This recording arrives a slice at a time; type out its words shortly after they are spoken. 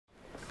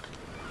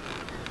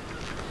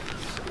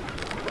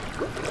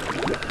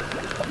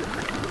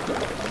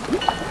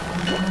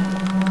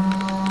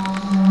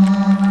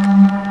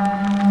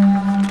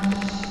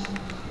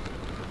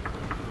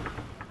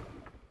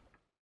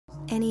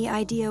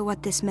idea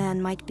what this man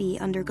might be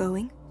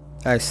undergoing?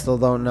 I still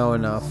don't know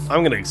enough.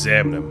 I'm gonna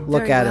examine him.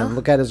 Look at him.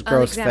 Look at his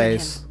gross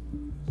face.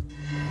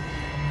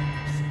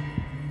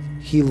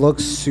 He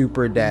looks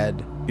super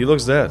dead. He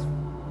looks dead.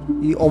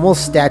 He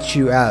almost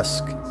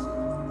statuesque.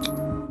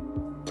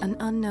 An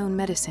unknown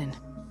medicine.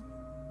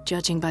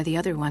 Judging by the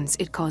other ones,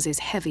 it causes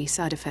heavy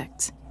side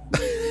effects.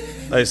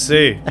 I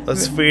see.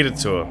 Let's feed it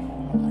to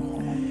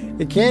him.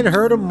 It can't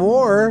hurt him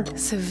more.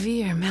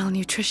 Severe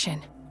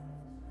malnutrition.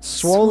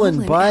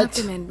 Swollen butt.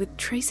 Abdomen with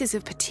traces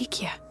of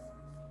petechia.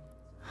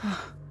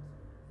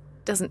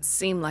 Doesn't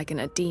seem like an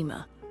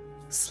edema.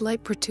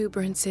 Slight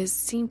protuberances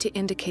seem to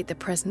indicate the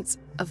presence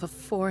of a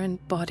foreign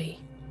body.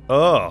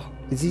 Oh.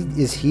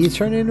 Is he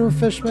turned into a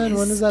fish man?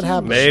 When does that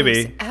happen?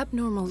 Maybe.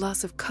 Abnormal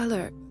loss of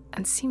color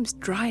and seems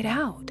dried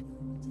out.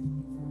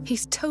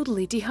 He's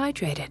totally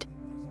dehydrated.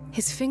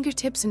 His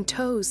fingertips and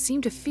toes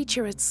seem to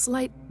feature a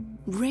slight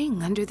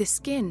ring under the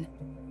skin.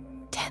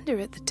 Tender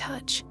at the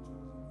touch.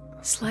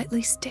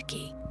 Slightly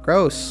sticky.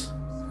 Gross.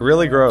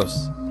 Really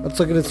gross. Let's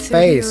look at his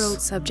face.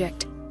 30-year-old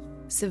subject.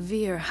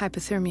 Severe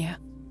hypothermia.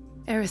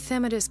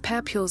 Erythematous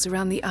papules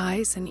around the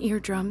eyes and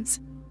eardrums.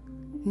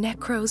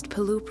 Necrosed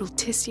palpebral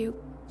tissue.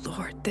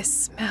 Lord,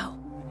 this smell.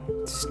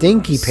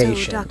 Stinky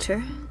patient. So,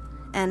 doctor,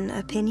 an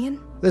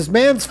opinion? This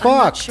man's fucked. I'm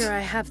not sure I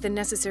have the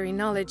necessary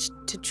knowledge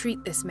to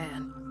treat this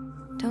man.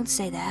 Don't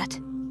say that.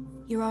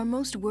 You're our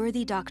most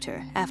worthy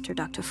doctor after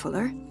Dr.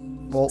 Fuller.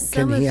 Well,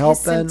 can he help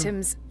then? Some of his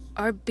symptoms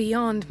are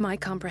beyond my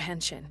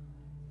comprehension.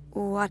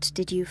 What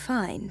did you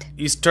find?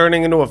 He's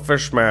turning into a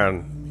fish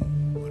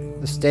man.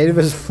 The state of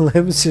his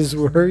limbs is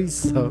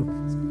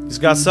worrisome. He's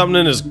got something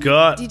in his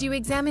gut. Did you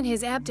examine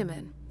his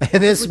abdomen?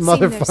 And this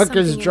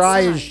motherfucker's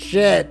dry as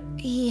shit.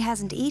 He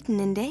hasn't eaten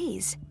in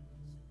days.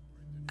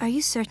 Are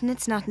you certain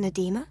it's not an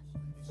edema?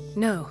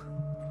 No.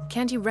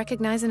 Can't you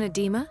recognize an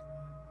edema?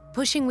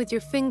 Pushing with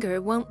your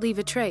finger won't leave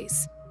a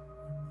trace.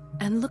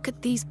 And look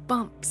at these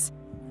bumps.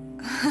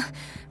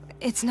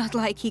 It's not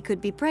like he could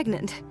be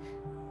pregnant.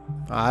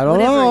 I don't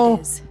know. Whatever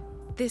it is,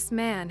 this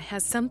man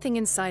has something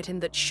inside him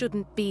that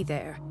shouldn't be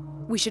there.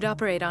 We should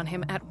operate on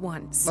him at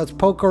once. Let's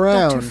poke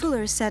around. Dr.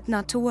 Fuller said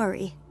not to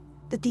worry,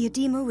 that the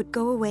edema would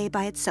go away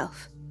by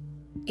itself.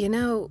 You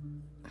know,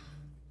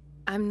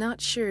 I'm not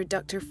sure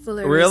Dr.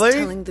 Fuller Really? is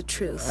telling the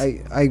truth.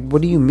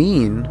 What do you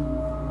mean?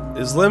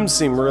 His limbs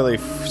seem really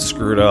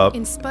screwed up.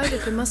 In spite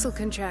of the muscle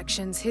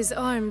contractions, his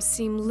arms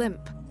seem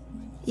limp.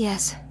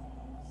 Yes.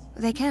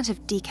 They can't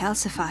have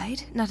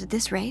decalcified, not at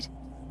this rate.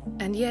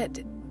 And yet,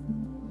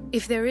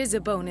 if there is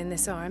a bone in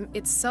this arm,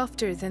 it's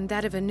softer than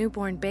that of a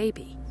newborn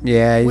baby.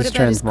 Yeah, What he's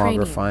about his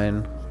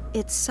transmogrifying.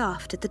 It's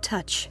soft at the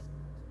touch.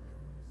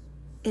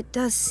 It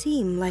does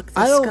seem like the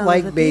I don't skull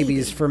like of a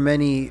babies baby. for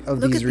many of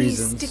Look these at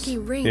reasons. these sticky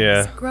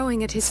rings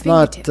growing at his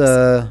fingertips.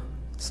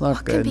 It's not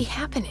what good. could be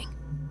happening?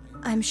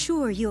 I'm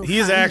sure you'll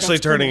He's find an actually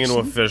turning into a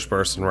explanation. fish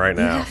person right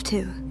You now. have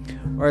to.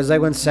 Or it's like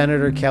when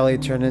Senator Kelly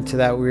turned into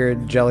that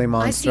weird jelly I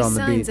monster see on the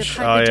signs beach.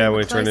 of Oh, yeah,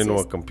 when he turned into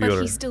a hypodermoclysis, computer.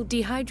 But he's still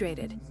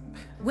dehydrated.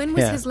 When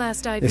was his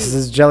last IV? This is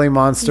his jelly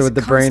monster He's with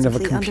the brain of a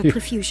constantly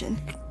computer. under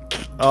perfusion.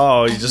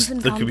 Oh, I've even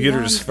the gone computer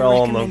beyond just the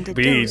fell on the recommended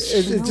beach. dose.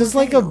 It's No just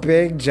like a avail.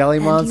 big jelly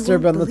And you monster,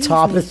 won't but on the believe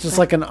top me, it's just but-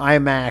 like an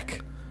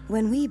iMac.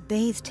 When we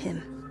bathed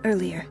him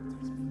earlier,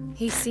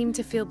 He seemed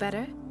to feel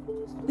better?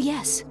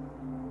 yes,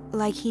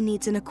 like he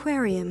needs an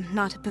aquarium,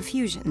 not a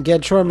perfusion.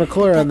 Get Troy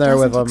McClure in That there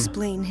with doesn't him.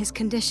 explain his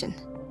condition.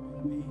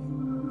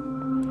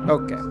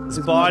 Okay. His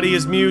body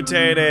is I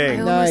mutating.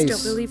 almost Nice.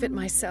 don't believe it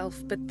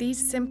myself, but these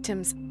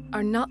symptoms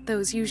are not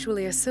those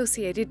usually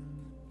associated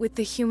with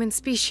the human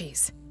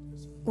species.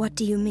 What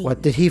do you mean?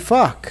 What did he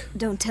fuck?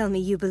 Don't tell me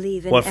you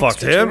believe in What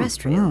fucked him?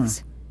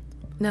 extraterrestrials.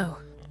 No.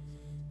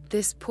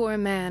 This poor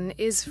man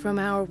is from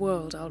our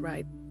world, all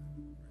right.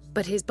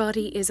 But his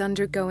body is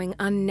undergoing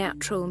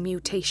unnatural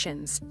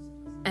mutations.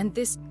 And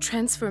this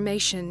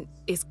transformation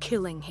is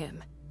killing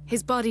him.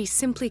 His body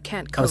simply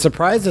can't cope. I'm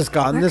surprised it's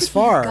gotten Where this could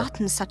he have far.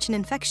 gotten such an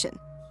infection?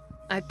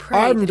 I pray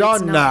I'm that done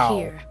it's not now.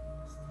 here.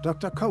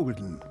 Dr.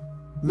 Colden.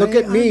 Look may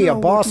at me, I a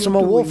know boss what from a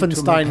you're doing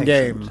to my Wolfenstein patient?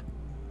 game.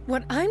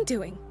 What I'm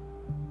doing?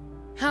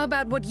 How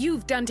about what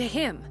you've done to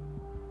him?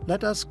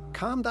 Let us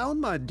calm down,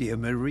 my dear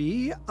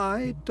Marie.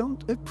 I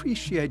don't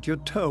appreciate your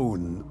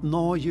tone,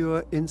 nor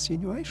your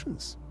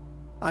insinuations.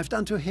 I've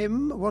done to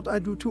him what I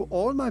do to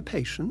all my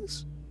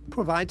patients.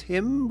 Provide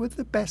him with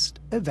the best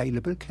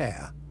available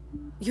care.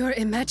 Your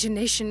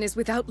imagination is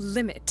without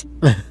limit.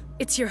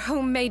 It's your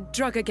homemade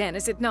drug again,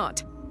 is it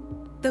not?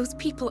 Those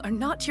people are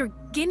not your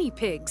guinea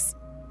pigs.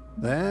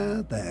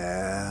 There,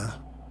 there.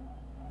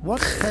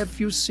 What have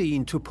you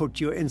seen to put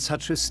you in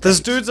such a state? This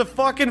dude's a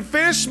fucking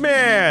fish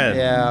man.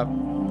 Yeah.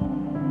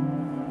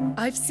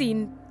 I've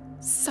seen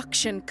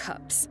suction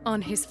cups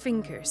on his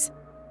fingers.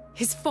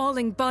 His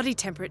falling body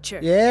temperature.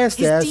 Yes,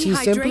 his yes, he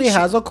simply dehydration.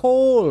 has a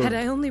cold. Had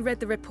I only read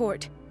the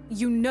report,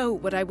 you know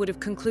what I would have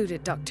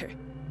concluded, Doctor.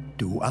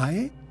 Do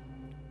I?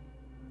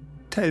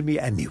 Tell me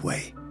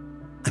anyway.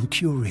 I'm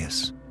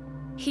curious.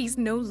 He's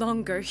no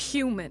longer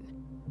human.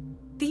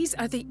 These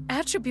are the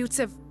attributes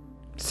of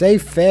Say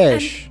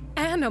fish.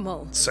 an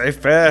animal. Say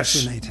fish.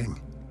 Fascinating.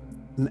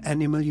 An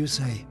animal, you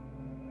say?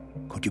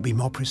 Could you be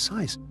more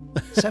precise?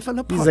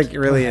 Cephalopod. He's like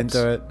really perhaps.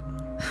 into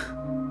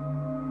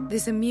it.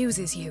 This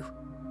amuses you.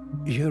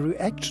 Your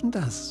reaction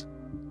does.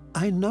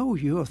 I know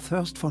your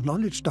thirst for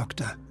knowledge,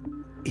 Doctor.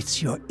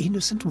 It's your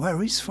innocent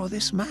worries for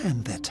this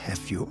man that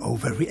have you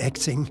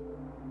overreacting.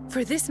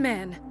 For this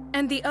man,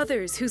 and the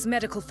others whose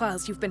medical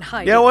files you've been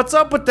hiding. Yeah, what's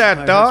up with that,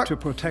 I Doc? have to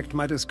protect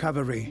my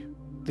discovery.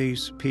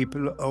 These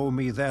people owe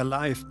me their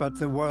life, but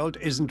the world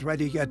isn't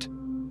ready yet.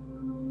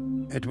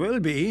 It will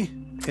be.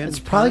 It's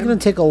probably going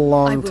to take a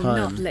long I will time.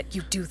 not let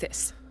you do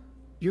this.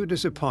 You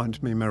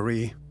disappoint me,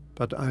 Marie,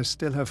 but I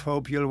still have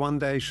hope you'll one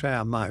day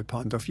share my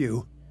point of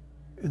view.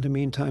 In the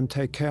meantime,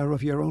 take care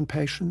of your own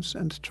patients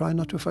and try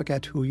not to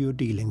forget who you're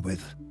dealing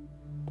with.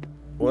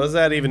 What does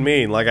that even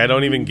mean? Like, I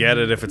don't even get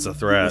it if it's a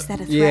threat. Is that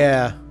a threat?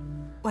 Yeah.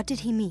 What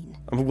did he mean?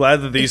 I'm glad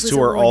that these It was two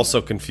a are warning.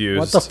 also confused.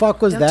 What the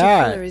fuck was Dr.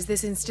 that? Fuller is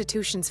this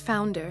institution's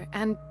founder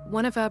and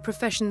one of our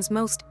profession's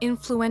most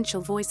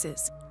influential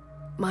voices.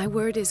 My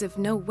word is of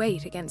no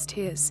weight against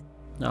his.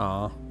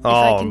 Aw. If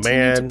I Oh, continue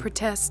to man.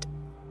 protest,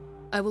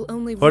 I will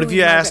only What if ruin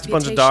you my asked a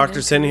bunch of reputation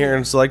doctors in here career.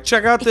 and it's like,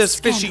 check out this It's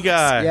fishy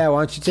scandalous. guy? Yeah,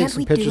 why don't you take Can't some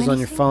we do pictures on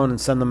your anything? phone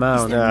and send them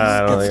out? there- Nah, I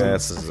don't think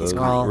Evidence that's of his as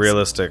crimes.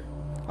 realistic.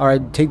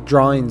 Alright, take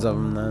drawings of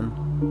them then.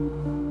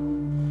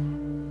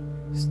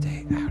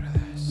 Stay out of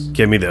this.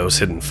 Give me those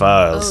hidden Oh,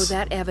 files.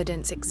 that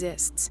evidence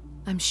exists.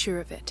 I'm sure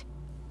of it.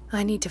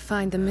 I need to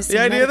find the missing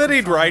The idea that medical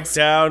he'd write files.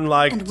 down,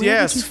 like, And where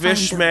yes, did you find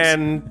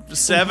Fishman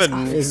 7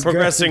 office?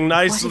 progressing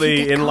Why did nicely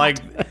he get in, like,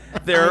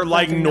 their, I'd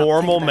like, rather not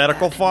normal think about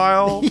medical that.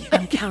 file.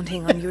 I'm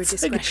counting on your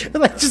discretion.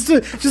 Like just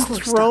course,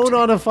 thrown Doctor.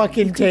 on a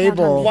fucking You can count on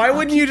table. me. Why I'll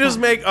wouldn't you keep just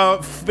on. make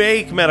a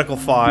fake medical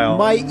file?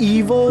 My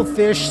evil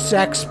fish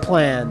sex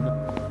plan.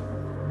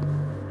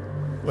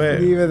 Wait,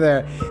 Leave it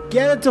there.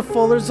 Get it to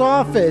Fuller's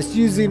office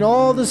using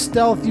all the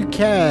stealth you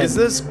can. is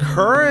this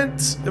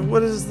current?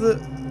 What is the...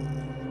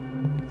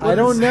 I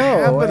don't is know. I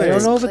happening?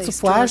 don't know if Place it's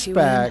a draws you in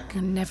flashback.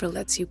 and never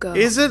lets you go.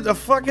 Is it a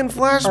fucking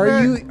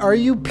flashback? Are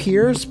you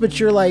Pierce? But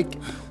you're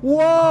like,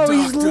 whoa,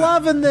 he's Doctor,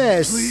 loving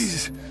this.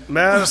 Please.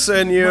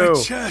 Madison, you.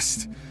 My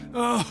chest.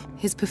 Oh.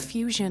 His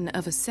perfusion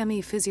of a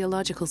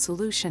semi-physiological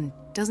solution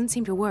doesn't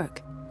seem to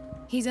work.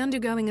 He's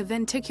undergoing a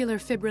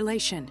ventricular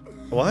fibrillation.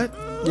 What?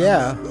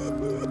 Yeah.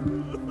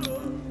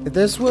 If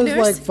this was Nurse?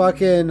 like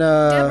fucking.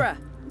 Deborah,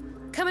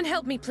 come and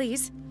help me,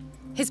 please.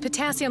 His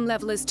potassium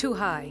level is too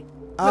high.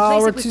 Oh,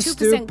 Replace we're it with too 2%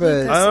 stupid.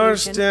 glucose I solution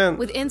understand.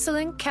 With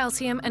insulin,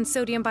 calcium, and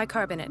sodium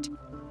bicarbonate.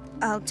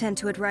 I'll tend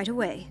to it right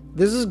away.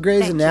 This is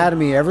Grey's Thank you.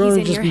 Anatomy. Everyone He's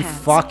would in just your be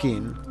hands.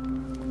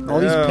 fucking.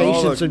 All Yeah, these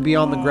patients would be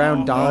on the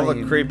ground dying. All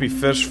the creepy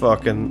fish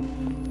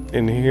fucking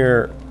in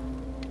here.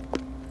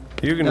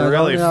 You can No,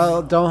 really...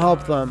 don't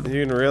help them.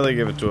 You can really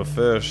give it to a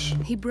fish.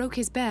 He broke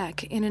his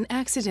back in an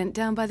accident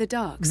down by the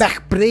docks.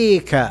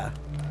 Backbreaker.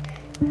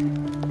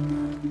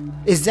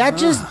 Is that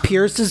just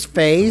Pierce's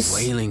face?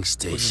 Whaling It's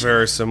station.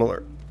 very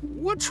similar.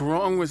 What's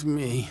wrong with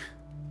me?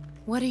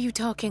 What are you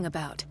talking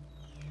about?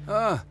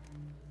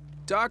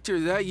 Doctor,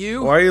 that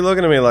you? Why are you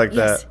looking at me like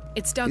Yes, that?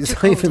 it's Dr. He's not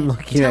Colton. even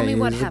looking Tell at me you.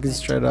 what He's looking happened.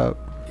 straight up.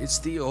 It's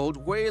the old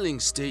whaling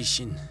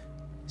station.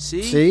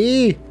 See?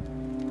 See?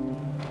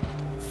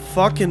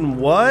 Fucking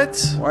what?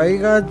 Why you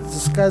got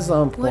this guy's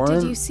on What porn?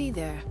 did you see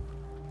there?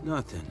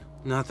 Nothing.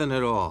 Nothing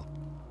at all.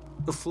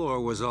 The floor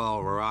was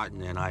all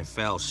rotten and I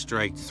fell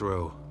straight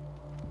through.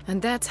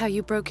 And that's how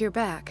you broke your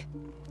back.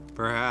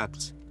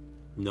 Perhaps.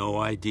 No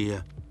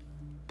idea.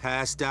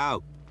 Passed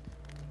out.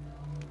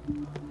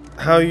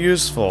 How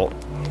useful.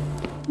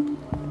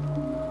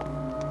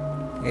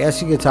 I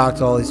guess you could talk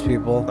to all these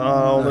people.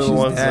 Oh, No, the she's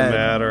ones that dead.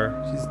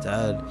 matter. She's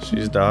dead.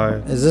 She's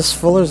died. Is this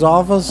Fuller's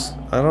office?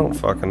 I don't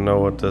fucking know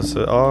what this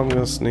is. Oh, I'm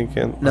gonna sneak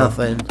in.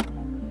 Nothing.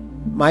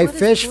 My What is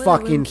fish the boiler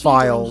room fucking key doing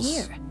files.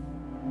 here?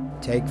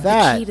 Take The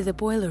that. key to the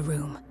boiler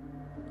room.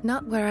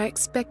 Not where I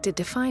expected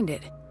to find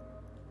it.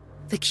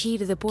 The key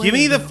to the boiler Give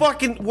me the room.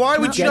 fucking... Why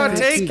would you not Get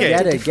it. take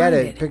Get it? it, get it.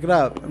 Find it. Pick it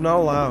up. I'm not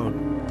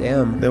allowed.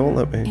 Damn. They won't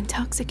let me.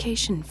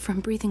 Intoxication from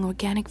breathing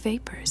organic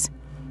vapors.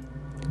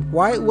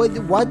 Why?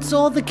 What's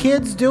all the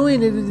kids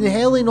doing and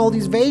inhaling all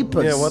these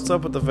vapors? Yeah, what's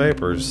up with the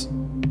vapors?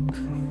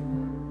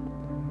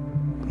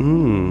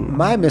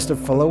 My Mr.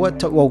 Fuller,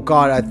 what? Oh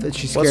God,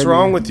 she scared What's me.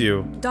 wrong with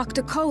you?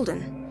 Dr.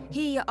 Colden,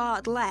 here you are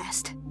at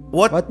last.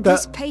 What? What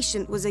This the?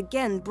 patient was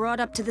again brought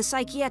up to the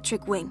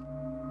psychiatric wing.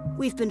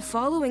 We've been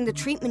following the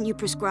treatment you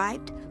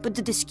prescribed, but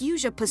the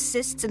dysgeusia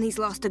persists and he's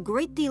lost a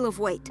great deal of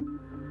weight.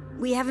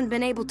 We haven't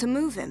been able to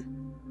move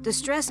him. The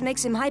stress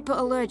makes him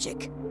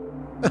hyperallergic.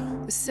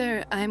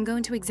 Sir, I am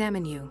going to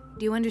examine you.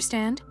 Do you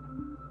understand?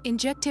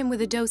 Inject him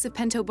with a dose of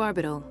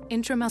pentobarbital,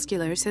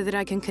 intramuscular, so that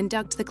I can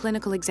conduct the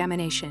clinical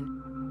examination.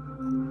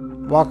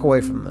 Walk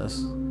away from this.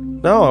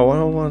 No,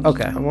 I want.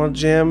 Okay. I want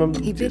to jam him.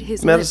 He bit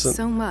his medicine. lips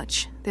so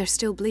much, they're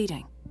still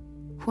bleeding.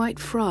 White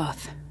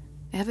froth,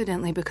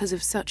 evidently because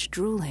of such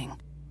drooling.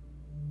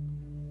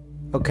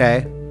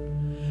 Okay.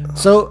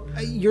 So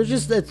you're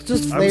just—it's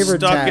just I'm flavor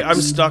stuck. text.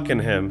 I'm stuck in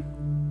him.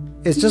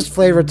 It's just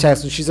flavor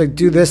text, and she's like,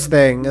 "Do this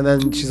thing," and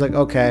then she's like,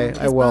 "Okay,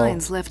 I His will."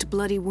 spines left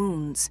bloody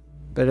wounds.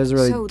 But it doesn't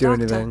really So, do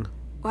doctor, anything.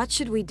 What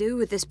should we do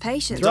with this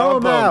patient? Throw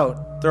him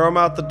out. Throw him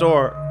out the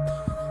door.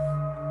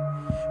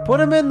 Put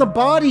him in the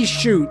body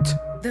chute.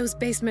 Those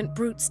basement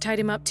brutes tied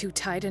him up too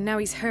tight, and now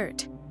he's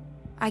hurt.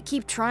 I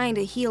keep trying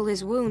to heal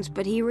his wounds,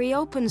 but he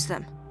reopens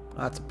them.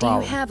 That's a Do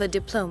problem. you have a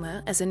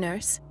diploma as a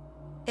nurse?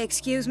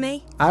 Excuse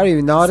me? I don't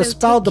even know how to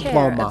spell take care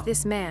diploma. of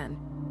this man.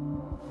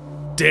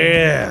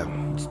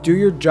 Damn. Just do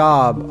your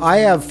job. I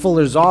have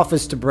Fuller's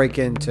office to break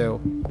into.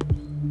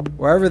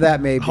 Wherever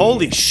that may be.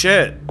 Holy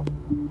shit.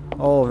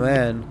 Oh,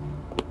 man.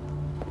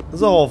 This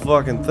is a whole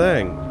fucking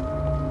thing.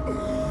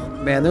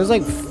 Man, there's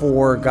like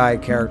 4 guy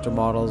character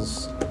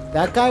models.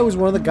 That guy was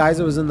one of the guys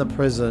that was in the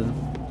prison.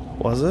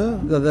 Was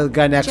it? The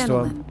guy next to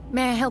Gentlemen, him.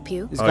 may I help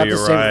you? He's Oh, got the you're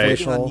same right.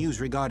 Waiting on facial.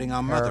 news regarding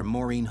our mother,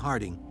 Maureen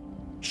Harding.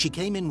 She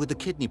came in with a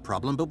kidney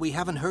problem, but we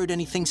haven't heard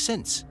anything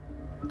since.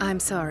 I'm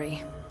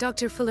sorry.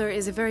 Dr. Fuller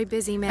is a very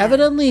busy man.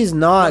 Evidently he's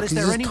not, But because is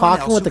he's there just anyone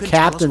talking else with the who can tell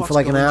us captain for what's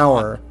like an going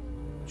hour.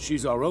 on?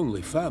 She's our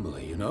only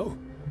family, you know?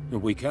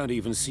 And we can't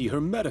even see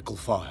her medical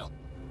file.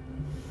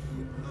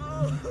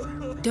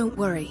 Don't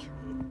worry.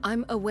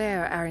 I'm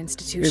aware our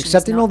institution You're is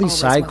accepting not all these always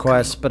side welcoming.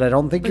 quests, but I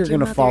don't think But you're your going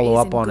to mother follow is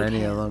up in on good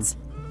any of them. hands.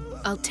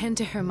 I'll tend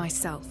to her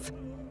myself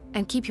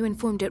and keep you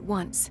informed at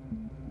once.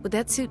 Would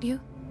that suit you?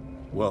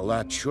 Well,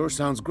 that sure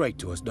sounds great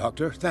to us,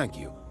 Doctor. Thank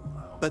you.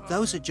 But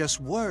those are just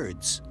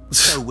words,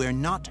 so we're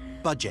not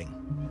budging.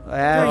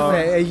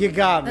 You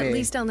got me. At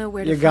least I'll know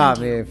where to You find got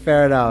you. me.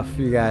 Fair enough,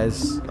 you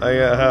guys.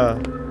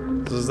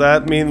 Does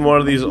that mean one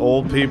of these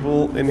old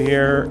people in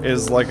here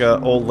is like a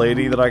old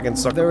lady that I can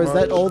suck? There was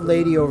that old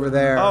lady over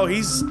there. Oh,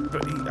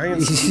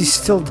 He's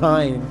still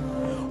dying.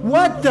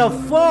 What the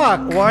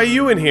fuck? Why are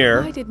you in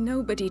here? Why did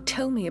nobody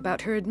tell me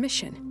about her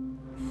admission?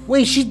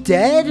 Wait, she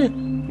dead?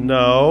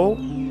 No.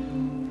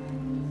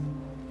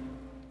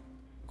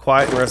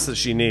 Quiet and rest that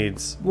she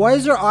needs. Why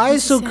is her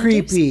eyes so Sanders?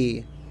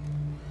 creepy?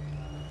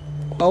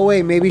 Oh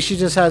wait, maybe she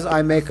just has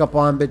eye makeup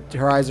on, but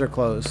her eyes are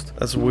closed.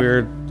 That's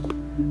weird.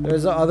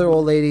 There's the other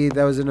old lady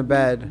that was in a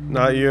bed.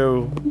 Not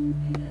you.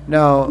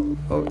 No.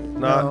 Oh,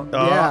 Not.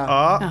 no. Yeah.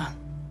 Ah,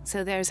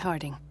 so there's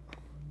Harding.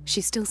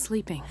 She's still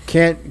sleeping.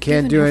 Can't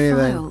Given do her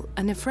anything. file,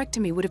 a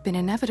nephrectomy would have been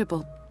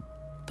inevitable.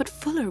 But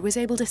Fuller was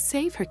able to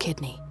save her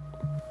kidney.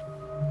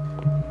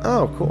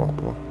 Oh, cool.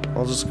 Well,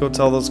 I'll just go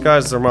tell those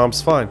guys their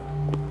mom's fine.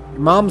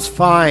 Mom's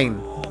fine.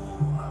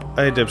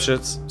 Hey,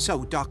 dipshits.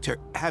 So, Doctor,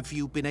 have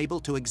you been able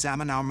to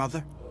examine our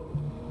mother?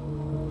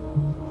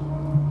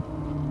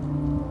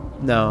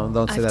 No,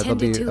 don't say I've that. They'll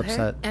tended be to upset.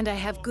 her, and I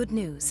have good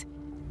news.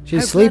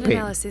 She's her sleeping. blood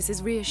analysis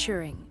is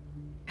reassuring.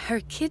 Her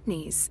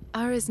kidneys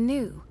are as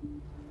new.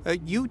 Are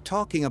you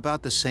talking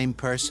about the same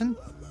person?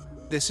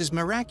 This is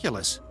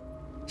miraculous.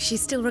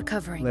 She's still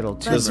recovering. Little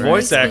but too This Right.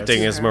 voice please wait acting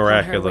to is her on her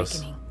miraculous.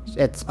 awakening.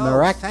 It's Oh, thank you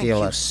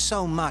miraculous.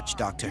 so much,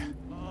 Doctor.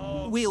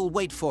 We'll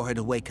wait for her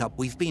to wake up.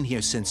 We've been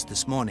here since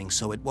this morning,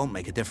 so it won't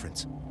make a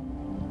difference.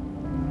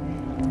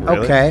 Really?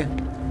 Okay.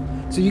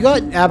 So you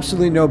got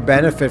absolutely no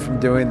benefit from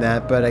doing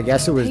that, but I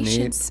guess it was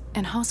Patients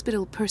and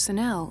hospital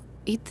personnel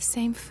eat the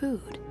same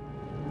food.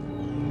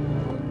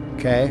 neat.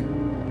 Okay.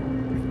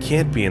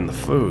 Can't be in the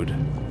food.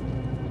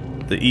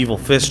 The evil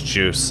fist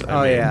juice. I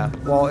Oh mean. yeah.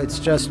 Well, it's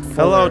just Hello,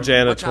 Fuller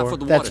janitor.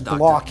 that's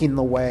blocking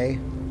the way.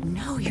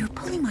 No, you're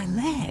pulling my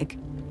leg.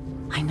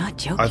 I'm not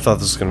joking. I thought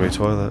this was gonna be a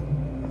toilet.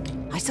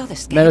 I saw the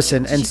sketch.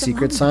 Medicine and She's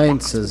secret along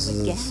the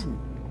sciences. again.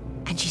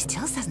 And she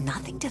still says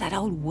nothing to that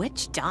old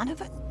witch,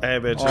 Donovan. Hey,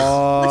 bitches.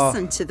 Oh,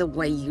 Listen to the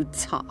way you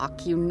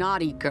talk, you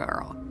naughty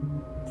girl.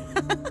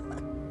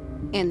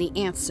 And the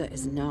answer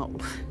is no.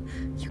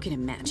 You can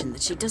imagine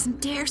that she doesn't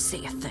dare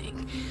say a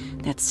thing.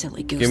 That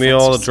silly goose. Give me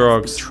lets all the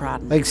herself be drugs.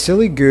 trodden. like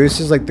silly goose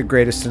is like the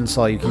greatest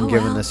insult you can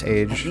give in this At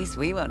age. least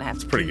we won't have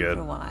to pretty pee good.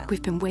 for a while.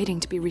 We've been waiting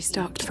to be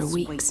restocked for Just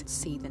wait weeks. and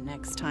see the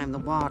next time the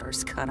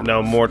water's cut off.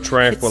 No more It's a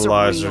real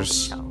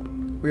tranquilizers. show.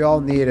 We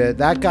all need it.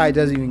 That guy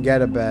doesn't even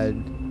get a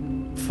bed.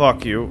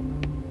 Fuck you.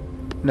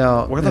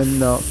 No. Where the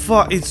no.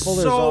 fuck? It's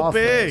Fuller's so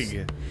office.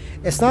 big.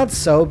 It's not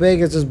so big.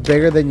 It's just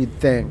bigger than you'd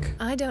think.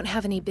 I don't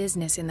have any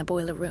business in the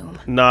boiler room.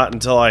 Not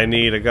until I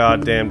need a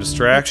goddamn Let's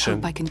distraction.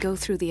 hope I can go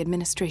through the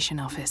administration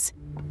office.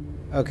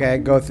 Okay,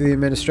 go through the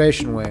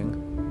administration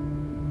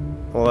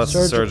wing. Well, that's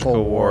the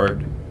surgical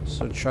ward.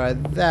 So try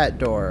that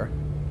door.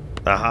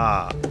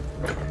 Aha.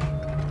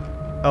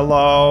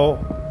 Hello.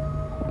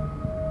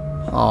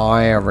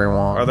 Hi,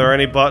 everyone. Are there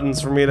any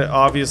buttons for me to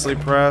obviously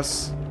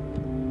press?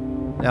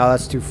 No,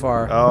 that's too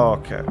far. Oh,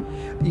 okay.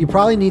 You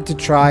probably need to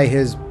try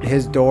his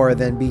door,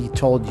 then be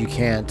told you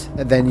can't,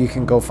 and then you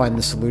can go find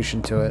the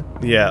solution to it.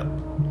 Yeah.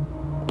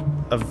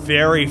 A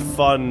very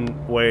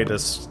fun way to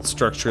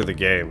structure the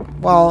game.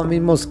 Well, I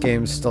mean, most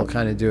games still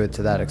kind of do it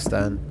to that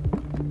extent.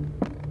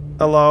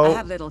 Hello? I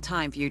have little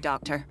time for you,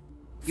 Doctor.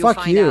 You'll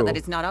Fuck find you. out that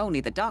it's not only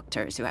the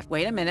doctors who have.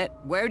 Wait a minute.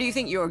 Where do you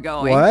think you're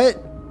going? What?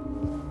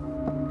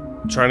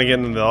 Trying to get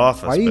into the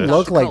office. Why do you bitch.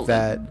 look like Colton.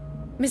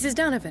 that? Mrs.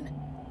 Donovan,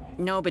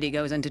 Nobody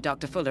goes into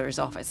Dr. Fuller's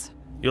office.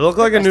 You look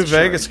like a Rest New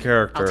assured, Vegas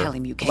character. I'll tell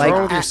him you What's can't.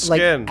 wrong with your like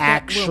skin?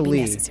 that will be actually.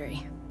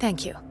 necessary.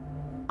 Thank you.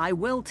 I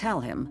will tell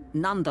him,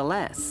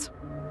 nonetheless.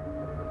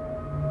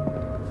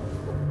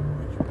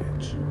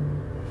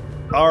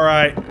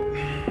 Alright.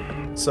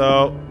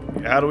 So,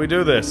 how do we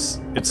do this?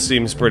 It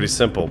seems pretty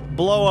simple.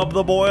 Blow up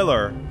the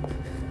boiler.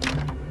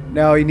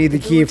 No, you need the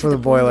key for the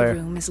boiler.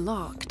 room is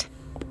locked.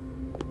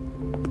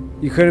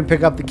 You couldn't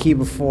pick up the key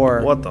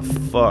before. What the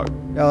fuck?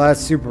 Oh, that's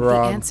super The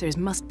wrong. answers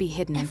must be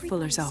hidden in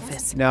Fuller's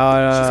office.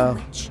 No.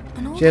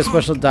 She has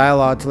special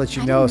dialogue to let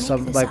you know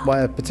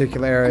what a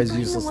particular area is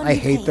useless. I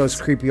hate those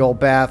creepy old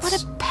baths.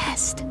 What a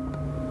pest.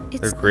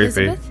 They're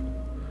creepy. Elizabeth?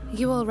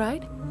 You all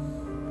right?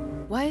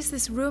 Why is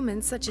this room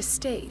in such a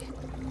state?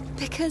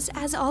 Because,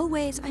 as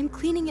always, I'm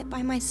cleaning it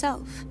by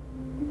myself.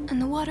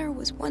 And the water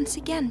was once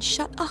again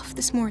shut off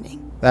this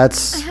morning.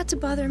 That's I had to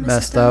bother Mrs.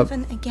 messed up.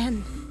 Donovan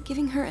again,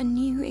 giving her a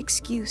new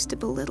excuse to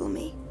belittle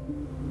me.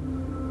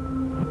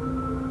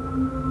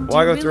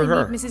 Why go Do you through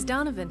really her? need Mrs.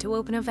 Donovan to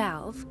open a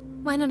valve?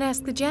 Why not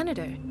ask the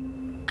janitor?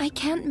 I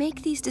can't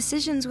make these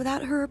decisions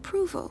without her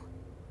approval.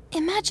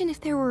 Imagine if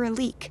there were a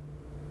leak.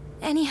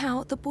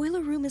 Anyhow, the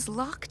boiler room is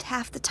locked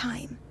half the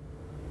time.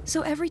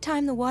 So every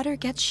time the water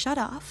gets shut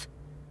off,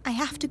 I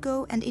have to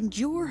go and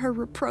endure her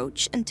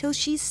reproach until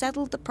she's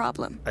settled the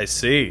problem. I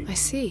see. I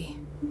see.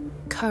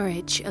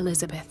 Courage,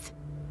 Elizabeth.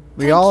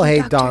 We all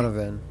hate Doctor.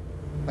 Donovan.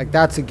 Like,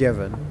 that's a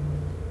given.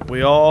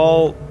 We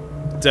all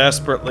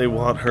desperately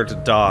want her to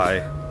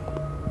die.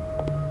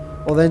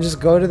 Well, then just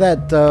go to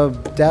that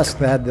desk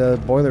that had the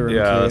boiler room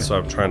Yeah, key. that's what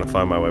I'm trying to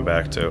find my way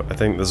back to. I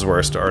think this is where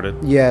I started.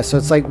 Yeah, so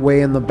it's like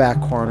way in the back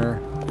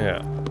corner.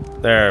 Yeah.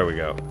 There we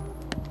go.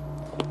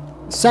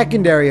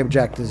 Secondary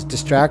objectives: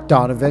 distract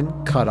Donovan,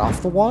 cut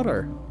off the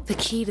water. The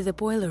key to the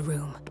boiler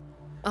room.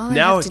 All I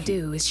Now have to it-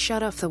 do is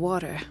shut off the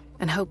water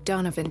and hope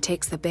Donovan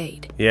takes the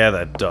bait. Yeah,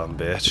 that dumb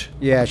bitch.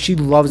 Yeah, she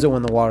loves it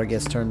when the water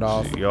gets turned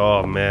off.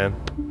 Oh, man.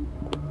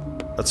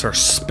 Let's her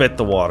spit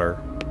the water.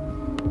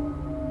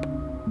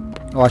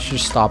 Oh, I should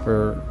stop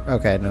her.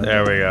 Okay, no.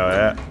 There we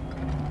go,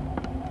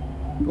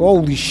 yeah.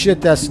 Holy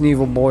shit, that's an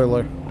evil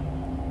boiler.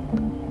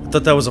 I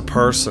thought that was a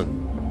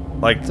person.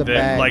 Like, It's a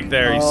bag. like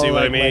there, you Oh, see what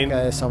I like- mean?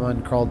 Like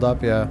someone crawled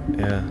up, yeah.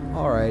 Yeah.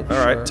 Alright,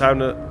 Alright, sure. time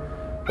to...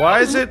 Why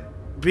is it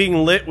being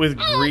lit with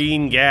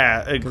green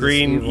gas?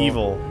 Green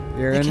evil.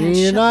 You're I gonna can't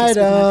need an shut this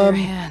with my bare item.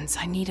 hands.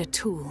 I need a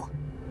tool.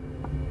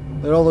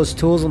 There are all those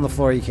tools on the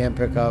floor you can't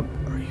pick up.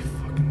 Are you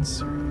fucking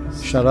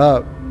serious? Shut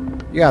up.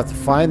 You have to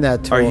find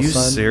that tool, Are you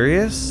son.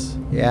 serious?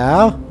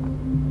 Yeah?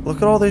 Look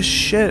at all this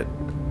shit.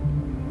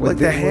 Like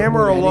the Would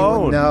hammer anyone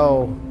alone.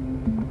 know?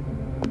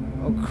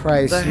 Oh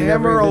Christ! The you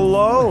never hammer even-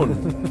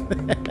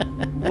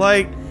 alone.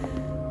 Like,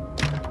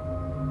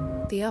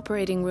 The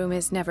operating room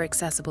is never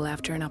accessible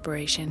after an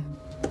operation.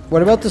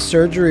 What about the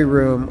surgery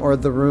room or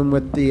the room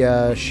with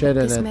the shit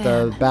in This it, man,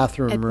 the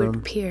bathroom Edward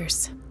room?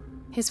 Pierce.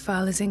 His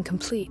file is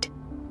incomplete.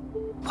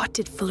 What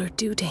did Fuller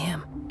do to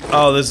him?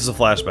 oh, this is a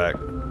flashback.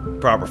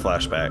 Proper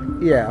flashback.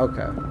 Yeah.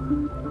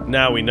 Okay.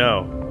 Now we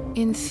know.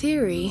 In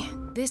theory,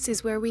 this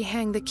is where we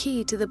hang the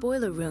key to the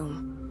boiler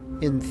room.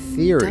 In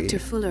theory. Dr.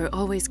 Fuller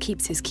always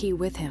keeps his key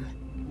with him.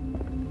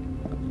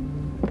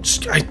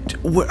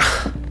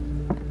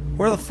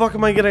 Where the fuck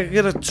am I gonna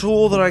get a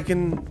tool that I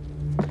can...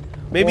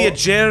 Maybe a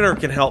janitor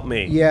can help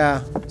me.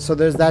 Yeah. So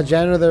there's that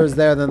janitor that was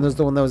there, then there's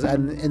the one that was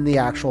in the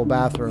actual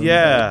bathroom.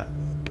 Yeah.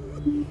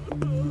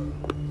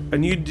 I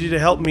need you to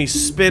help me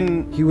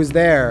spin... He was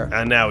there.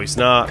 And now he's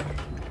not.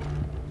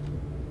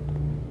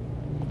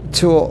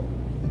 Tool.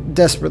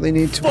 Desperately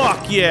need tool.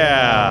 Fuck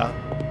yeah!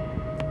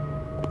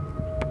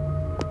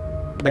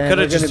 I Man, could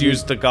they're have just gonna be-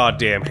 used the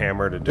goddamn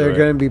hammer to do They're it.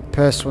 gonna be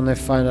pissed when they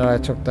find out I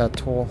took that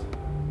tool.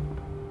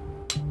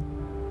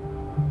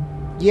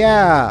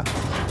 Yeah.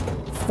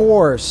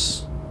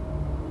 Force.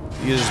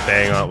 You just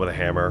bang on it with a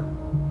hammer.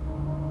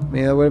 I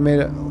mean, that would have made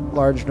a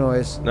large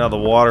noise. Now the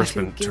I water's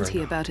feel been guilty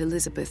turned. about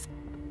Elizabeth,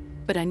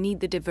 but I need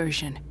the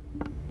diversion.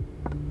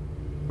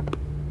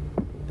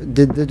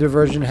 Did the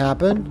diversion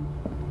happen?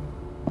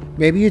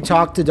 Maybe you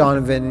talked to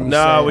Donovan and you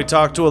No, said, we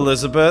talked to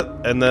Elizabeth,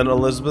 and then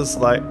Elizabeth's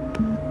like,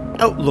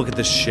 oh, look at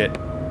this shit.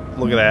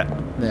 Look at that.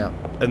 Yeah.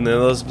 And then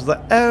Elizabeth's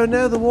like, oh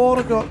no, the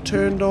water got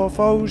turned off.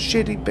 Oh,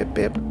 shitty pip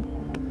pip.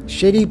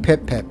 Shitty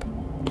Pip Pip.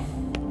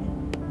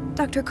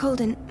 Dr.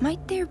 Colden,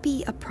 might there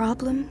be a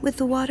problem with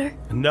the water?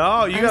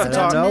 No, you I gotta was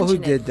talk. about to know who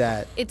mention it. did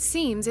that. It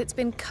seems it's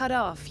been cut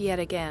off yet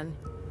again.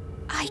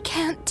 I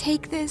can't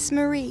take this,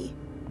 Marie.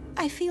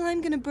 I feel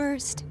I'm gonna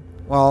burst.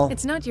 Well,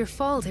 It's not your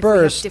fault if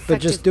burst, we have but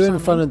defective just do it in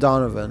plumbing. front of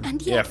Donovan.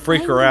 And Yeah, yet,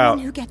 freak I'm her the out.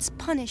 one who gets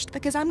punished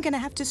because I'm gonna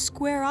have to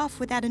square off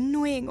with that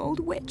annoying old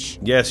witch.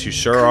 Yes, you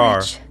sure are.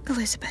 Courage,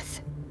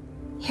 Elizabeth.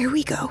 Here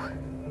we go.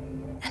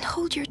 And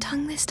hold your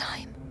tongue this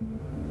time.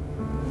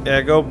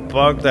 Yeah, go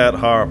bug that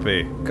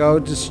harpy. Go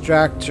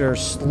distract her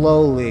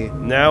slowly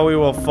Now we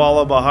will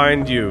follow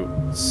behind you,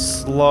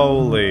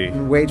 slowly.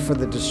 and wait for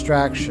the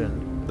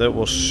distraction. That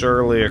will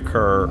surely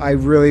occur. I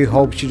really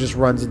hope she just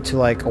runs into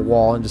like a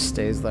wall and just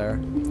stays there.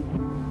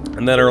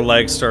 And then her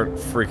legs start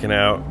freaking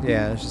out.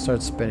 Yeah, she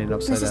starts spinning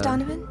upside Mrs. down.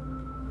 Donovan?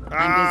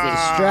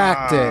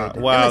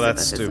 Distracted. Wow, Elizabeth,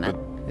 that's isn't stupid.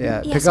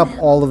 Yeah, Yes, pick up ma'am.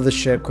 all of the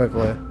shit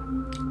quickly.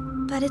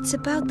 But it's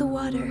about the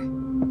water.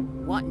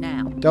 What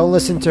now? Don't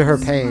listen to her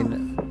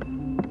pain.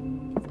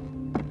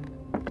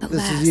 This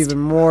last. is even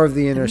more of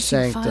the The inner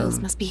missing sanctum. files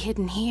must be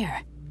hidden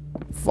here.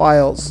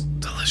 Files.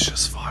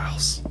 Delicious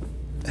files.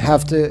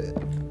 Have to...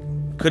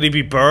 Could he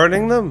be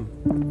burning them?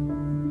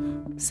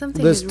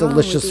 Something This is wrong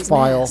delicious with these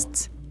file.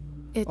 masts.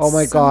 It's Oh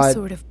my some God.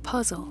 sort of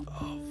puzzle.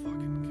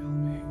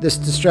 This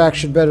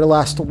distraction better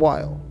last a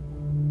while.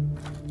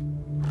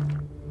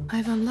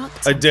 I've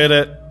unlocked I did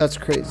it. That's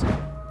crazy.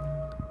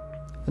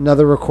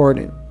 Another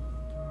recording.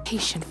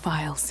 patient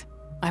files.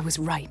 I was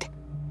right.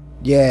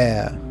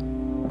 Yeah.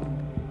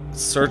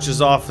 Search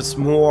his office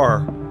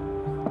more.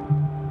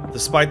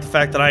 Despite the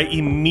fact that I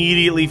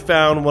immediately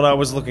found what I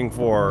was looking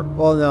for.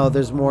 Well, no,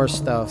 there's more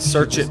stuff.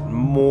 Search it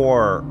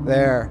more.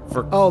 There.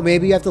 Oh,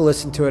 maybe you have to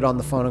listen to it on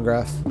the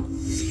phonograph.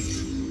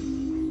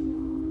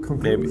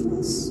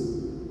 Conclusions.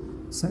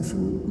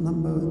 Session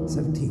number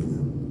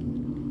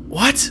 17.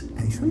 What?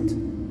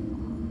 Patient?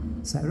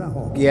 Sarah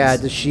Hawkins. Yeah,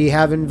 does she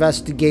have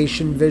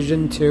investigation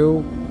vision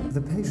too?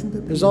 The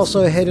patient There's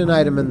also a hidden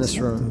item in this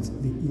room.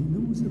 the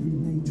illusory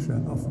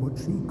nature of what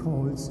she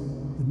calls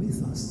the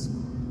mythos.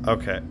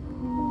 Okay.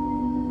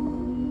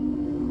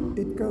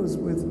 It goes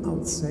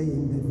without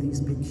saying that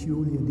these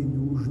peculiar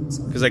delusions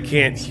are Because I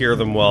can't hear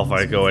them well if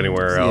I go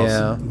anywhere else.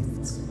 Yeah.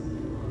 gifts.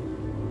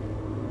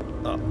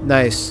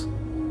 Nice.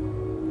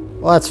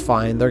 Well, that's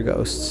fine. They're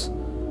ghosts.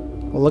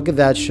 Well, look at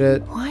that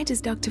shit. Why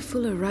does Dr.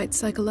 Fuller write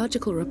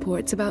psychological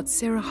reports about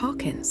Sarah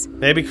Hawkins?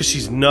 Maybe because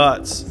she's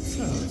nuts.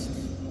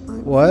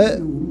 What?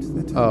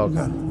 That Oh, okay.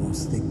 blood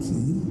was the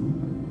key.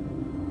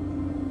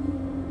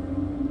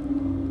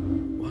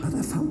 But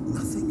I found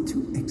nothing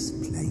to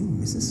explain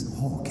Mrs.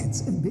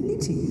 Hawkins'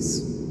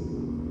 abilities.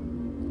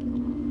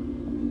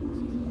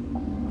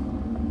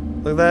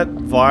 Look at that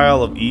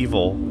vial of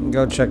evil.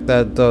 Go check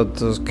that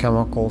those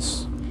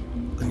chemicals.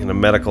 I'm gonna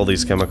medical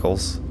these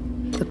chemicals.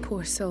 The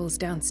poor souls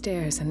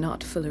downstairs are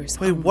not Fuller's.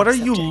 Wait, what are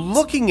you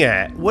looking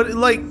at? What,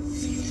 like...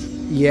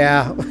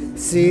 Yeah.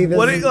 See, this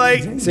What is- it,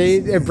 like- See,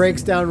 it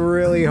breaks down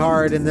really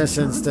hard in this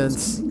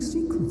instance.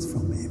 Secrets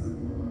from him.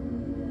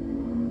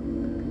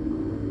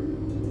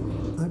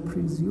 I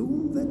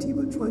presume that he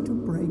will try to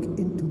break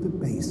into the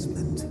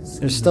basement.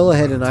 There's still a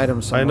hidden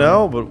item somewhere. I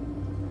know, but...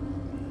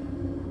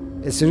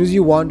 As soon as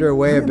you wander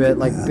away a bit,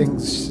 like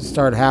things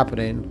start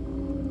happening.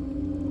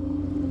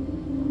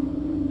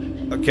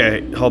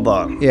 Okay, hold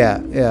on.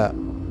 Yeah, yeah.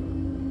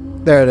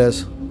 There it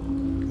is.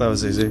 That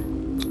was easy.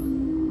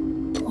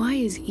 Why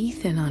is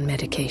Ethan on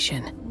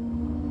medication?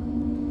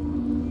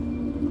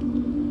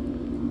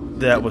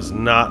 That was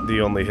not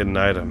the only hidden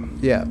item.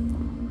 Yeah.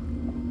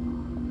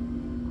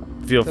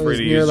 Feel It was free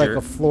to near use like your...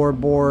 a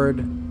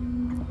floorboard.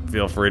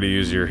 Feel free to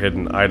use your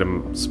hidden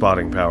item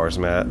spotting powers,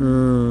 Matt.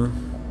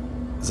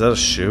 Is that a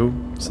shoe?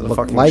 Is that a Looked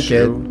fucking like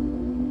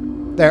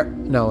shoe? it. There.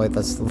 No, wait,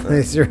 that's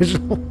the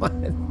original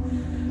one.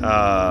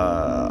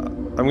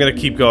 I'm gonna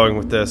keep going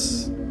with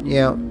this.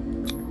 Yeah.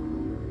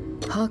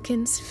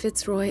 Hawkins,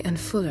 Fitzroy, and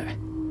Fuller.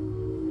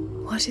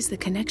 What is the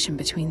connection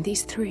between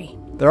these three?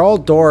 They're all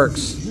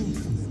dorks.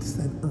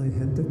 That I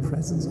had the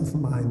presence of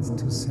mind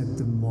to set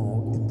the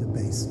morgue in the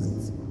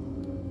basement.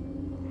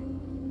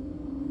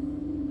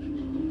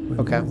 When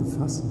Okay. all the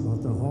fuss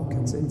about the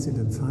Hawkins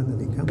incident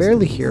finally comes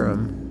Barely to hear an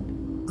him.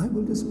 end, I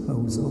will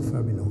dispose of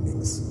her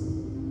belongings.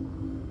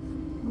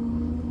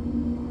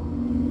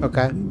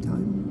 Okay.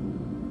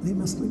 Meantime, they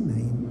must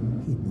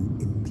remain hidden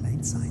in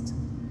plain sight.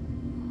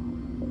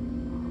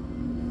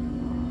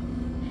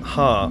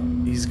 Huh.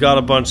 He's got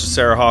a bunch of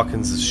Sarah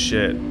Hawkins'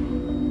 shit.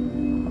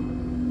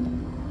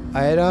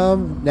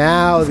 Item.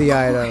 Now the Of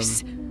item.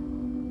 course.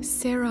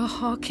 Sarah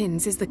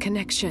Hawkins is the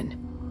connection.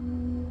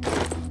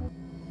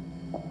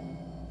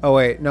 Oh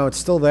wait, no, it's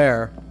still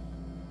there.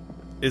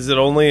 Is it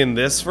only in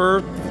this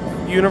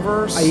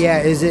universe? Yeah,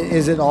 is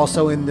it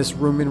also in this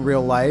room in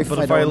real life? But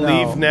if I don't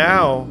leave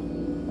know. now...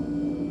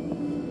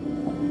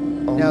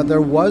 Now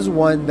there was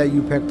one that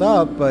you picked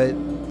up, but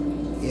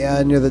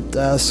yeah, near the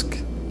desk.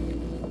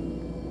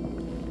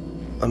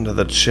 Under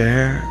the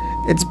chair?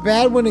 It's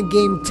bad when a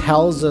game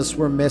tells us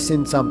we're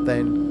missing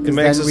something. 'cause It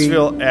makes then us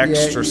feel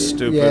extra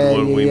stupid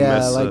when we yeah,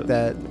 miss I like it.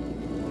 that.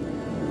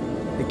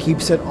 It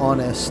keeps it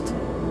honest.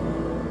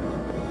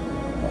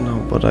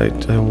 No, but I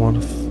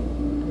want to...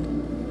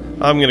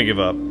 I'm gonna give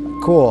up.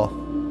 Cool.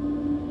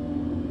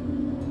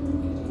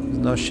 There's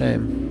no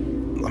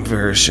shame. I'm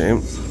very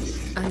ashamed.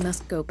 I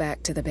must go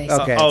back to the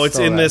basement. Okay. Oh, it's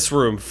still in there. this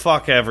room.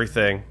 Fuck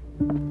everything.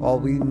 Well,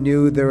 we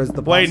knew there was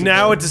the Wait,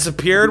 now it possibility.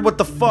 disappeared? What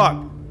the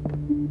fuck?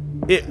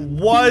 It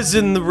was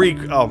in the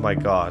Oh my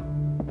god.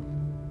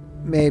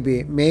 Maybe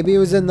it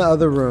was in the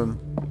other room.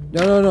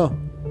 No.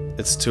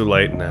 It's too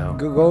late now.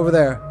 Go over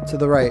there to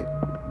the right.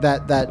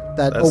 That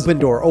That's- open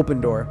door.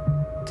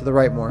 To the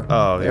right more.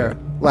 Oh, there.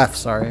 yeah. Left.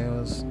 Sorry, it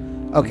was.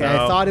 Okay, I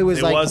No, thought it was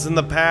it like. was in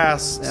the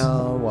past.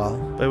 Oh well.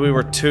 But we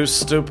were too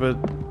stupid.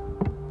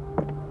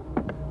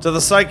 To the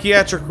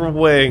psychiatric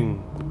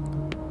wing.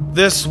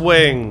 This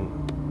wing.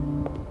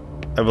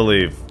 I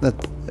believe. That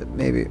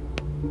maybe.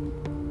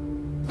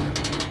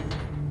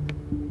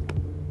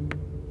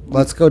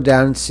 Let's go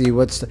down and see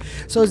what's.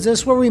 So is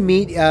this where we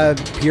meet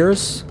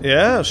Pierce?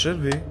 Yeah, it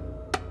should be.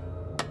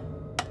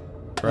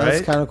 Right?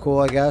 That's kind of cool,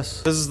 I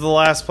guess. This is the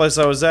last place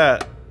I was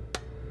at.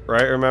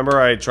 Right? Remember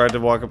I tried to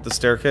walk up the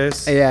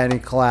staircase? Yeah, and he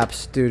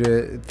collapsed due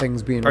to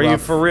things being Are you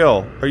rough. for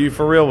real? Are you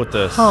for real with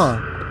this? Huh.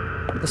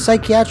 The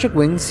psychiatric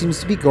wing seems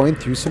to be going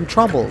through some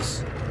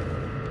troubles.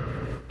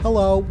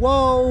 Hello.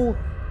 Whoa.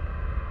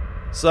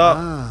 Sup?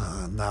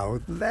 Ah, now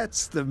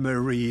that's the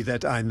Marie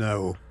that I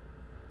know.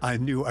 I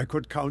knew I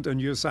could count on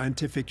your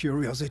scientific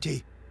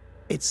curiosity.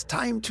 It's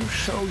time to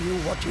show you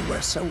what you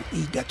were so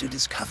eager to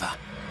discover.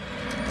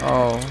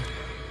 Oh.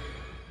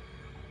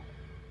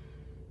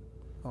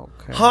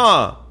 Okay.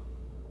 Huh.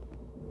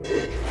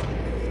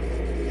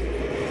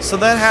 So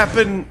that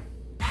happened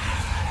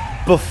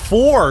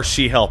before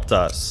she helped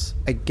us.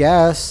 I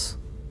guess.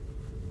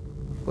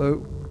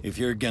 Whoa. If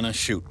you're gonna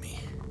shoot me,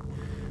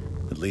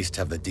 at least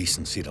have the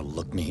decency to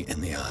look me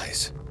in the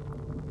eyes.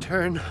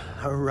 Turn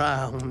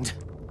around.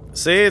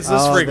 See, it's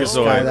this This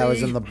guy freakazoid. that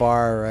was in the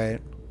bar,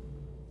 right?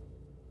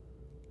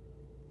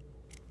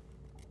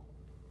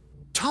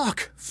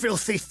 Talk,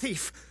 filthy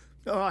thief.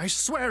 Oh, I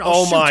swear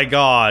I'll shoot. My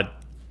god.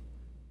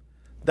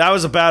 That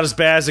was about as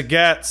bad as it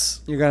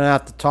gets. You're gonna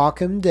have to talk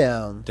him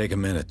down. Take a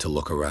minute to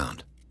look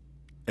around.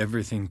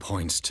 Everything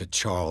points to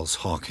Charles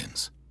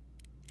Hawkins.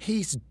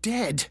 He's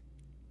dead.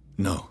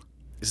 No.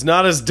 He's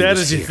not as dead He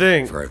was as you here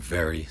think. for a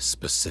very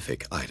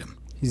specific item.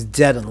 He's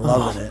dead and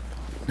loving it.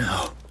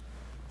 No.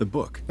 The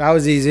book. That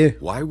was easy.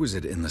 Why was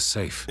it in the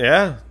safe?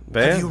 Yeah,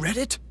 man. Have you read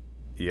it?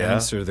 Yeah.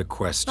 Answer the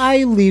question.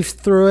 I leafed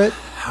through it.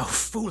 How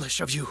foolish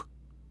of you.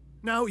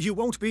 Now you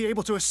won't be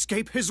able to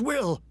escape his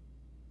will.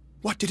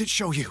 What did it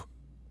show you?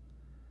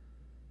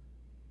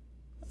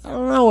 I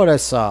don't know what I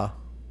saw.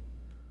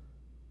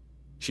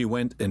 She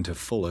went into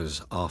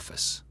Fuller's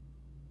office.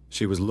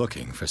 She was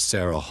looking for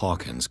Sarah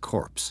Hawkins'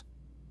 corpse.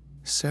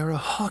 Sarah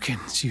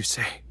Hawkins, you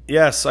say?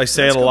 Yes, I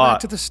say Let's it a go lot. back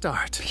to the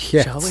start,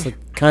 Yeah, shall it's we?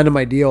 like kind of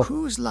my deal.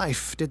 Whose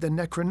life did the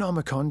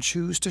Necronomicon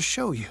choose to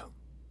show you?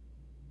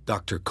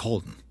 Dr.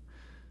 Colden.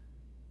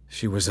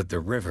 She was at the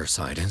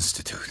Riverside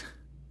Institute.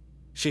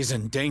 She's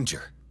in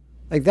danger.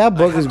 Like, that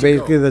book is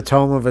basically go. the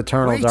Tome of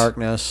Eternal Wait.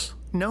 Darkness.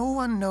 No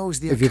one knows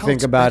the If you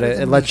think occult about better it,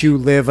 than it lets me. you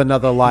live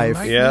another life. You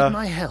might Yeah. need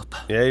my help.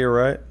 Yeah, you're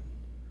right.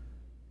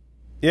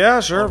 Yeah,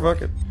 sure,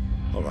 fuck it.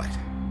 All right.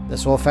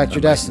 This will affect your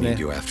I might destiny. need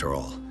you after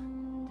all.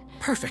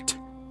 Perfect.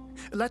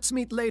 Let's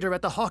meet later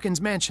at the Hawkins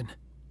mansion.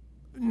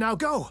 Now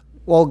go.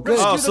 Well, good.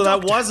 Oh, the so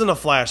that doctor. wasn't a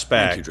flashback.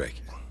 Thank you,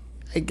 Drake.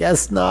 I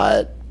guess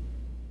not.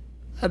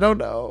 I don't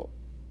know.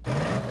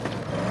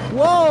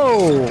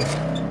 Whoa!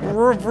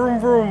 Vroom, vroom,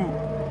 vroom.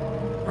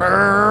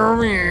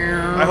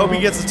 I hope he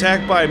gets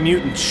attacked by a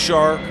mutant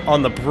shark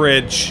on the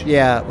bridge.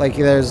 Yeah, like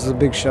there's a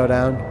big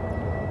showdown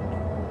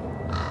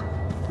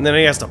And then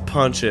he has to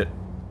punch it.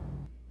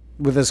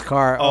 with his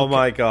car. Oh Okay.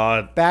 my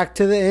god. Back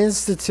to the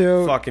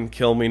Institute. Fucking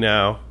kill me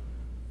now.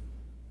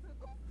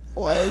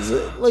 Why is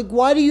it? Like,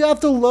 why do you have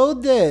to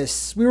load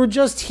this? We were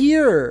just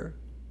here.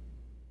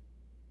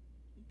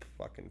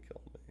 Fucking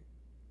kill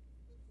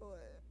me.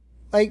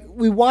 Like,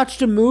 we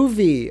watched a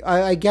movie.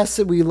 I guess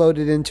that we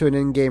loaded into an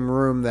in-game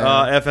room there.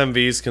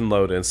 FMVs can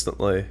load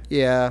instantly.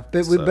 Yeah,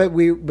 but So- but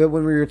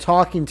when we were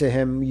talking to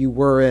him, you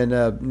were in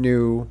a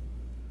new,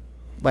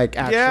 like,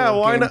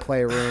 actual why not?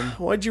 gameplay room.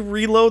 Why'd you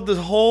reload the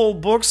whole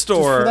Just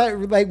bookstore? for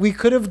that, like, we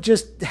could have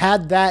just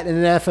had that in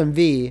an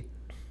FMV,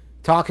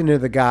 talking to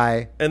the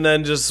guy, And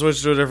then just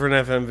switch to a different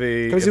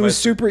FMV. because If it was I-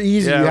 super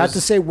easy. Yeah, You it had was-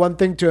 to say one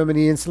thing to him, and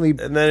he instantly.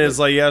 And then it's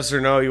like, yes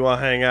or no, you want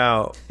to hang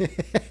out.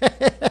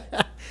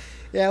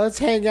 Yeah, let's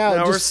hang out.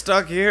 Now we're Just-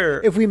 stuck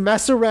here. If we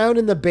mess around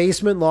in the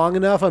basement long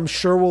enough, I'm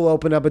sure we'll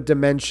open up a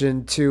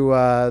dimension to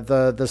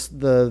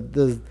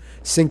the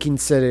sinking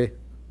city.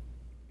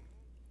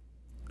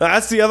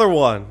 That's the other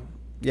one.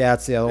 Yeah,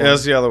 that's the other one. Yeah,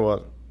 that's the other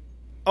one.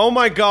 Oh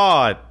my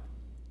god.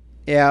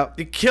 Yeah.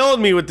 You're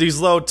killing me with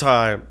these load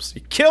times.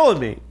 You're killing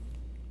me.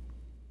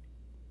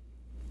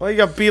 Why you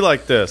gotta be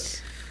like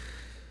this?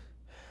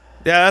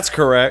 Yeah, that's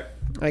correct.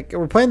 Like,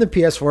 we're playing the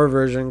PS4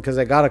 version because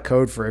I got a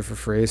code for it for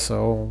free.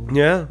 So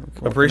Yeah,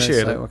 what appreciate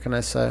can I say? it. What can I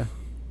say?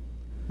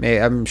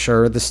 I'm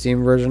sure the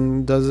Steam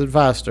version does it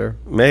faster.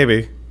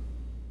 Maybe.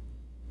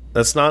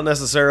 That's not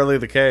necessarily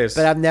the case.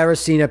 But I've never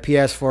seen a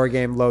PS4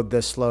 game load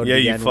this slow. Yeah,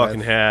 to you begin fucking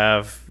with.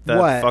 have. That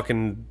What?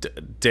 fucking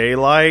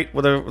Daylight?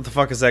 What the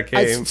fuck is that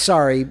game?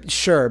 Sorry,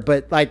 sure,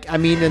 but like, I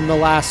mean, in the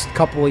last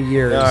couple of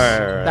years,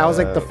 Alright. that was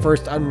like the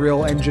first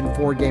Unreal Engine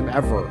 4 game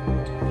ever.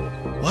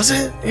 Was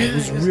it? It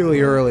was really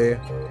early.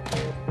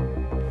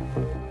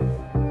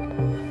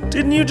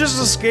 Didn't you just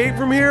escape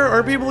from here?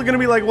 Are people gonna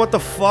be like, what the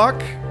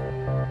fuck?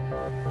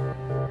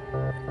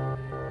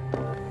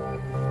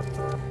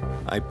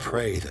 I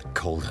pray that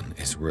Colden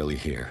is really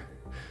here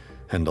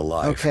and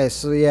alive. Okay,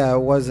 so yeah, it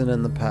wasn't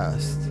in the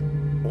past.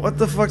 What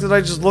the fuck did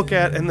I just look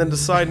at and then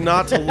decide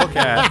not to look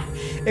at?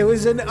 It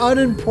was an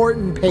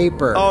unimportant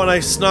paper Oh, and I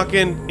snuck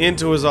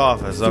into his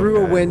office. through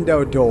Okay. a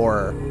window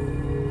door.